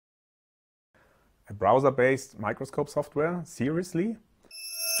A browser-based microscope software? Seriously?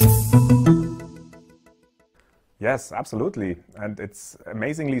 Yes, absolutely. And it's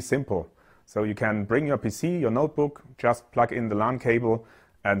amazingly simple. So you can bring your PC, your notebook, just plug in the LAN cable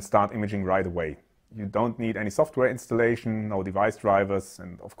and start imaging right away. You don't need any software installation, no device drivers,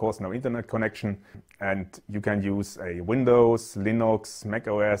 and of course no internet connection. And you can use a Windows, Linux,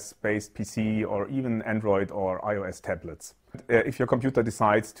 macOS based PC or even Android or iOS tablets. If your computer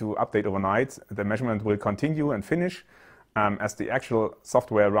decides to update overnight, the measurement will continue and finish as the actual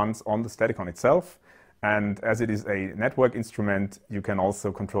software runs on the Staticon itself. And as it is a network instrument, you can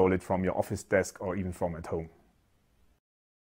also control it from your office desk or even from at home.